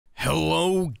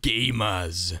Hello,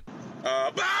 gamers.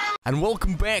 And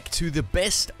welcome back to the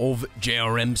best of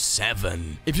JRM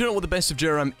 7. If you don't know what the best of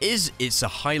JRM is, it's a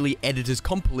highly edited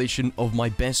compilation of my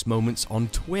best moments on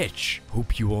Twitch.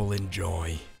 Hope you all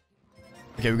enjoy.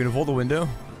 Okay, we're gonna vault the window.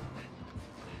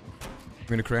 We're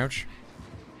gonna crouch.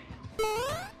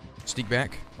 Sneak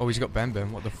back. Oh, he's got Bam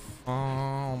Bam. What the f—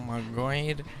 oh my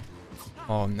god.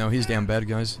 Oh no, he's down bad,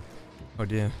 guys. Oh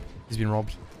dear. He's been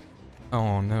robbed.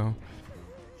 Oh no.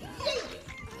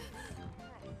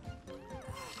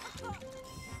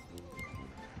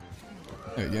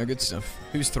 There we go, good stuff.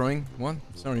 Who's throwing? What?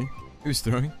 Sorry. Who's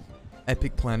throwing?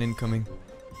 Epic plan incoming.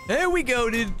 There we go,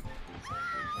 dude!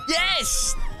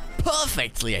 Yes!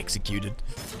 Perfectly executed.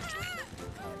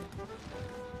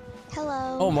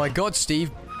 Hello. Oh my god,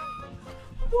 Steve.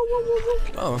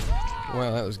 Oh.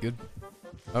 Wow, that was good.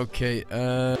 Okay,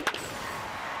 and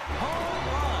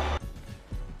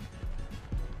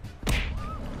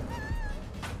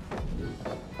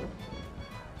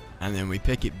then we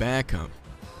pick it back up.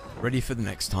 Ready for the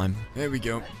next time. There we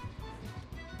go.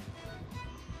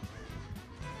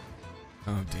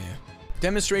 Oh dear.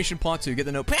 Demonstration part 2. Get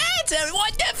the note. What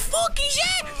the fuck is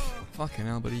that? Fucking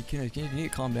hell, buddy. You need to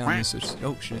calm down. This is—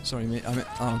 oh shit, sorry mate.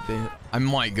 Oh dear. I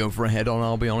might go for a head on,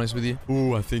 I'll be honest with you.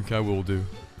 Oh, I think I will do.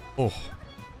 Oh.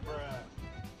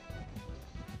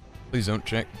 Please don't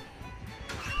check.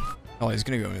 Oh, he's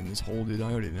gonna go in this hole, dude.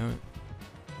 I already know it.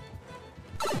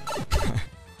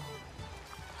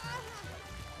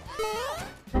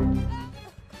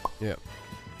 Yep.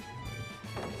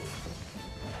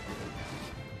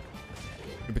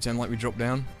 We pretend like we drop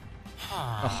down.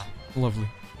 Oh, lovely.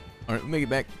 Alright, we'll make it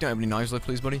back. Don't have any knives left,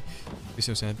 please, buddy. Be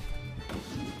so sad.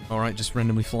 Alright, just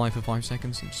randomly fly for 5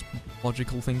 seconds. It's a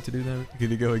logical thing to do there.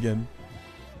 Gonna go again.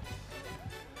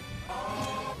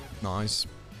 Nice.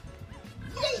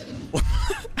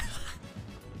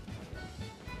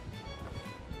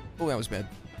 Oh, that was bad.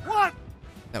 What?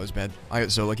 That was bad. I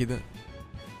got so lucky there.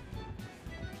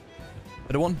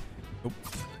 Better one? Nope.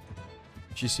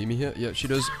 She see me here? Yeah, she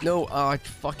does. No, I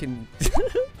fucking...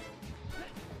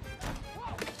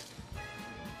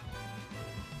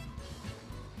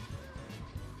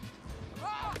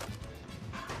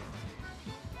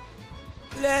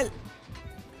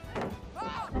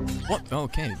 What? Oh,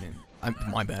 okay, then.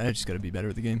 My bad, I just gotta be better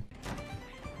at the game.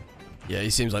 Yeah, he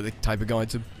seems like the type of guy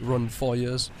to run 4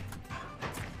 years.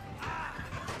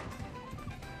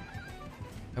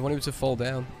 I want him to fall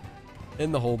down.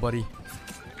 In the hole, buddy.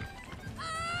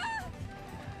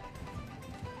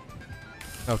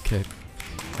 Okay.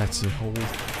 That's a hole.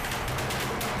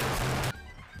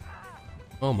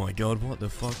 Oh my god, what the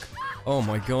fuck? Oh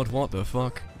my god, what the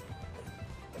fuck?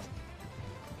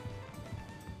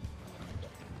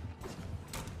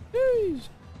 Jeez.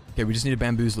 Okay, we just need to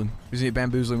bamboozle him. We just need to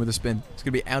bamboozle him with a spin. It's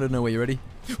gonna be out of nowhere, you ready?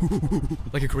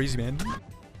 Like a crazy man.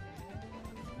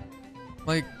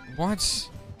 Like, what?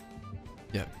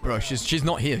 Yeah, bro, she's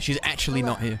not here. She's actually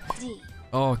not here.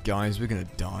 Oh, guys, we're gonna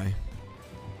die.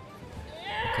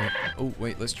 Okay. Oh,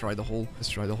 wait, let's try the hole. Let's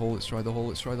try the hole. Let's try the hole.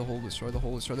 Let's try the hole. Let's try the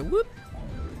hole. Let's try the— whoop!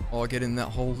 Oh, get in that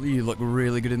hole. You look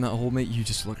really good in that hole, mate. You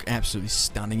just look absolutely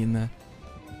stunning in there.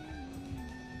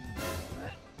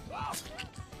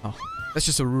 Oh, that's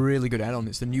just a really good add-on.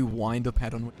 It's the new wind-up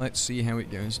add-on. Let's see how it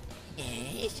goes.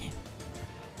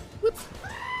 Whoop!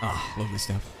 Ah, lovely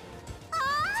stuff.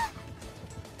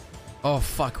 Oh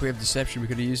fuck, we have deception, we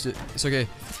could have used it. It's okay.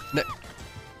 No.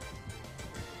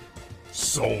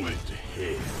 Solid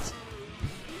hit.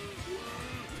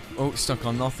 Oh, stuck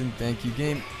on nothing. Thank you,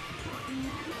 game.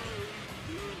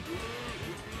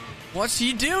 What's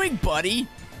he doing, buddy?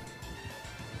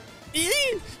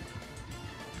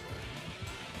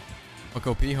 Hook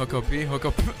OP, hook OP, hook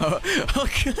up.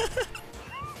 Hook.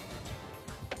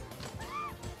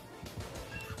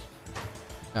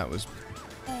 That was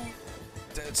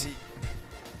dirty.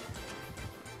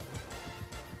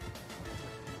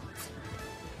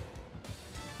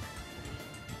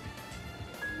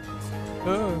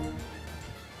 Oh.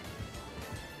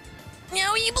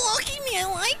 Now you blocking me. I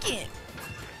like it.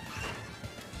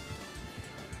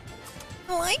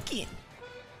 I like it.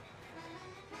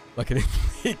 Look at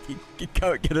it. You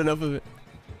can't get enough of it.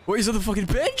 What, he's on the fucking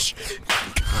bench?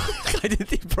 I didn't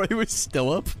think Bri was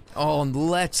still up. Oh,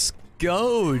 let's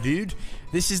go, dude.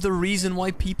 This is the reason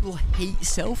why people hate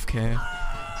self-care.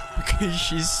 Because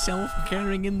she's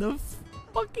self-caring in the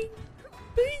fucking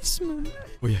basement.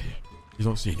 Oh yeah, yeah. He's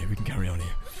not seeing it. We can carry on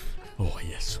here. Oh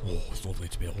yes. Oh, it's lovely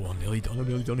to be all— I'm nearly done. I'm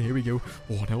nearly done. Here we go.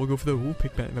 Oh, now we'll go for the— oh,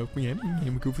 pick that up again. And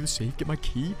we'll go for the safe. Get my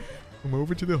key. Come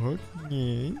over to the hut.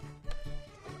 Yeah.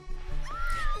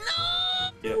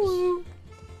 No.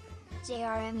 Yes.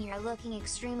 JRM, you're looking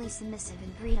extremely submissive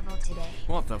and breathable today.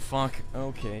 What the fuck?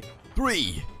 Okay.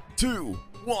 3, 2,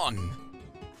 1.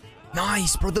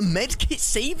 Nice, bro. The medkit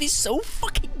save is so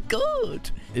fucking good.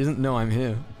 He doesn't know I'm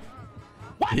here.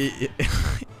 What? He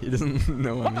doesn't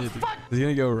know I'm here. Is he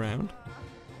gonna go around?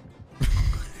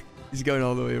 He's going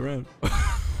all the way around.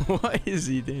 What is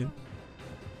he doing?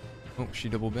 Oh, she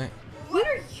doubled back. What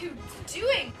are you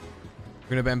doing? We're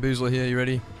gonna bamboozle here. You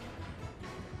ready?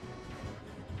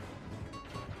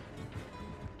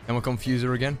 And we'll confuse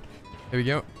her again. Here we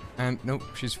go. And nope,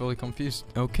 she's fully confused.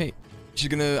 Okay. I'm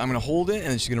gonna hold it,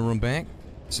 and then she's gonna run back.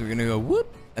 So we're gonna go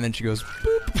whoop, and then she goes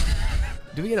boop.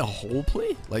 Do we get a whole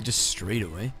play? Like just straight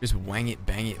away? Just wang it,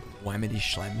 bang it, whammity,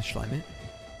 schlam it.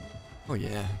 Oh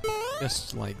yeah.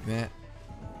 Just like that.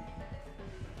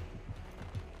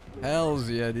 Hells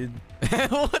yeah, dude.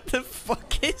 What the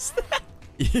fuck is that?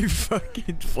 You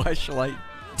fucking flashlight.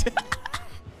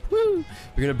 Woo!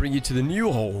 We're gonna bring you to the new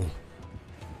hole.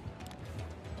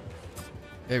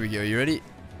 There we go, you ready?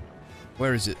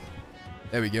 Where is it?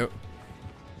 There we go.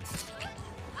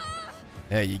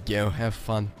 There you go, have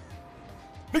fun.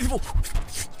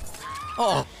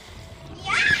 Oh!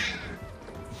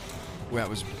 Well, that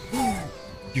was...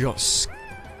 You got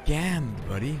scammed,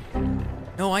 buddy.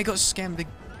 No, I got scammed.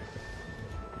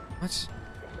 What?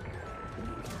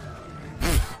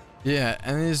 Yeah,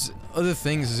 and there's other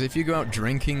things. Is if you go out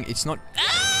drinking, it's not...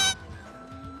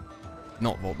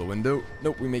 Not vault the window.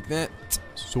 Nope, we make that.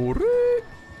 Sorry.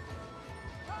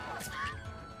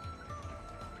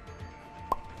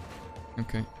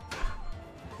 Okay.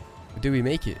 Do we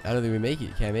make it? I don't think we make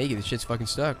it. Can't make it. This shit's fucking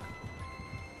stuck.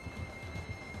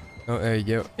 Oh, there you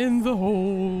go. In the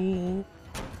hole.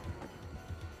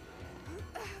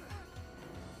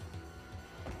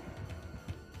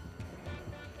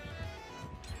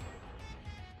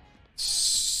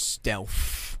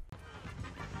 Stealth.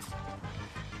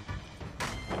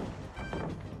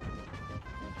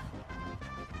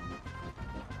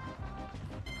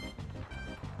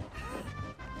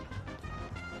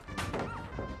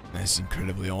 That's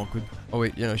incredibly awkward. Oh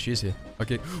wait, yeah, no, she's here.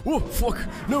 Okay. Oh, fuck!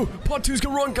 No! Part 2's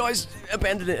gone wrong, guys!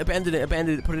 Abandon it, abandon it,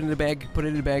 abandon it. Put it in the bag, put it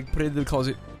in the bag, put it in the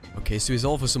closet. Okay, so he's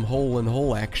all for some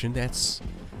hole-in-hole action. That's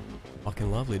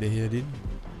fucking lovely to hear, dude.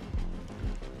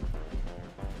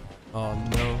 Oh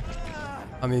no.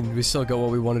 I mean, we still got what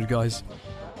we wanted, guys.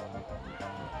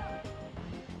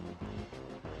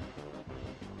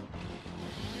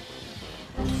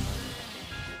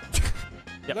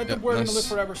 Let the We're Gonna Live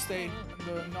Forever stay.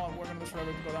 No, We're Gonna Live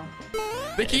Forever go down.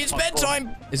 Vicky, it's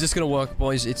bedtime! Is this gonna work,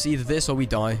 boys? It's either this or we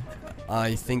die.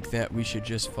 I think that we should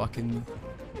just fucking...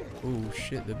 Oh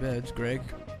shit, the beds, Greg.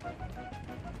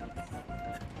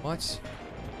 What?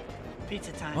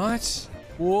 Pizza time. What?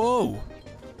 Whoa!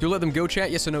 Do you let them go,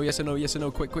 chat? Yes or no, yes or no, yes or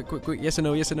no, quick, quick, quick, quick. Yes or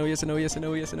no, yes or no, yes or no, yes or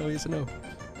no, yes or no, yes or no.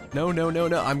 No, no, no,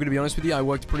 no. I'm gonna be honest with you, I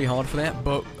worked pretty hard for that,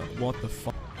 but... What the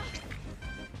fuck?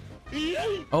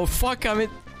 Oh fuck, I'm in...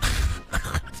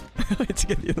 Let's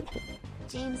get the other one.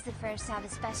 James the First have a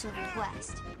special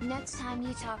request. Next time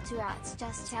you talk to Rats,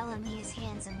 just tell him he is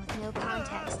handsome with no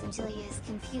context until he is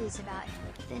confused about it.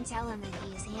 Then tell him that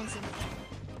he is handsome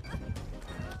again.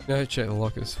 No, check the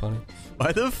locker is funny.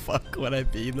 Why the fuck would I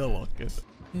be in the locker?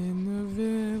 In the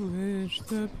village,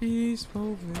 the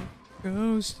peaceful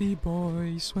ghosty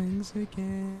boy swings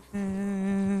again.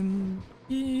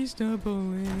 He's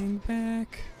doubling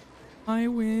back. I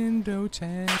window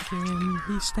tag him,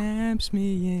 he stabs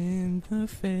me in the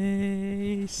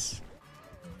face.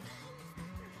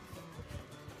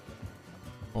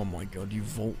 Oh my god, you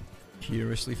vault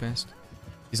curiously fast.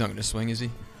 He's not gonna swing, is he?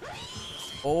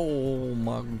 Oh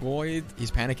my god,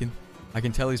 he's panicking. I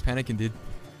can tell he's panicking, dude.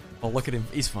 Oh, look at him,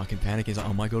 he's fucking panicking. He's like,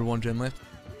 oh my god, 1 gen left.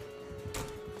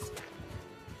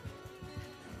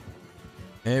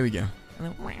 There we go.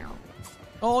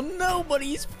 Oh no, buddy,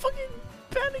 he's fucking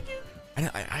panicking.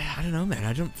 I don't know, man.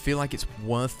 I don't feel like it's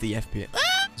worth the FPS.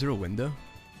 Is there a window?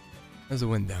 There's a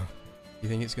window. You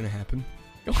think it's gonna happen?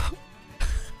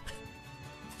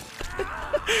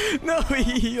 No,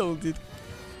 he healed, dude.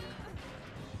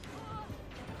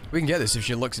 We can get this if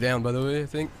she looks down, by the way, I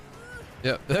think.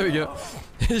 Yep, there we go.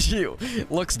 She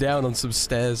looks down on some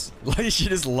stairs. Like, she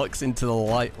just looks into the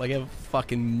light like a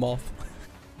fucking moth.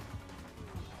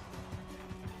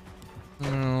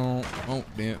 Oh,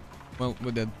 dear. Well,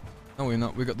 we're dead. No, we're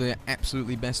not. We got the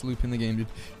absolutely best loop in the game, dude.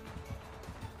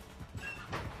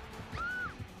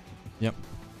 Yep.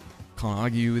 Can't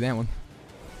argue with that one.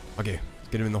 Okay, let's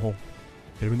get him in the hole.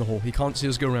 Get him in the hole. He can't see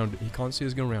us go around it. He can't see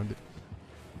us go around it.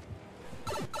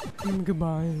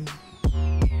 Goodbye.